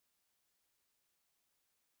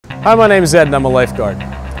Hi, my name is Ed and I'm a lifeguard.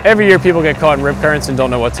 Every year people get caught in rip currents and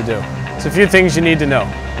don't know what to do. So a few things you need to know.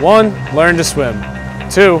 1, learn to swim.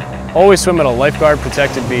 2, always swim at a lifeguard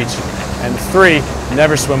protected beach. And 3,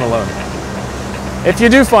 never swim alone. If you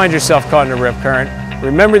do find yourself caught in a rip current,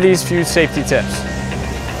 remember these few safety tips.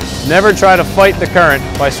 Never try to fight the current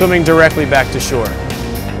by swimming directly back to shore.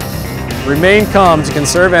 Remain calm to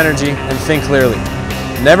conserve energy and think clearly.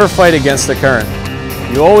 Never fight against the current.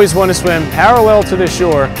 You always want to swim parallel to the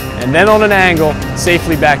shore and then on an angle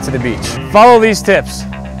safely back to the beach. Follow these tips.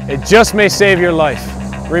 It just may save your life.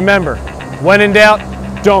 Remember, when in doubt,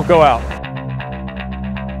 don't go out.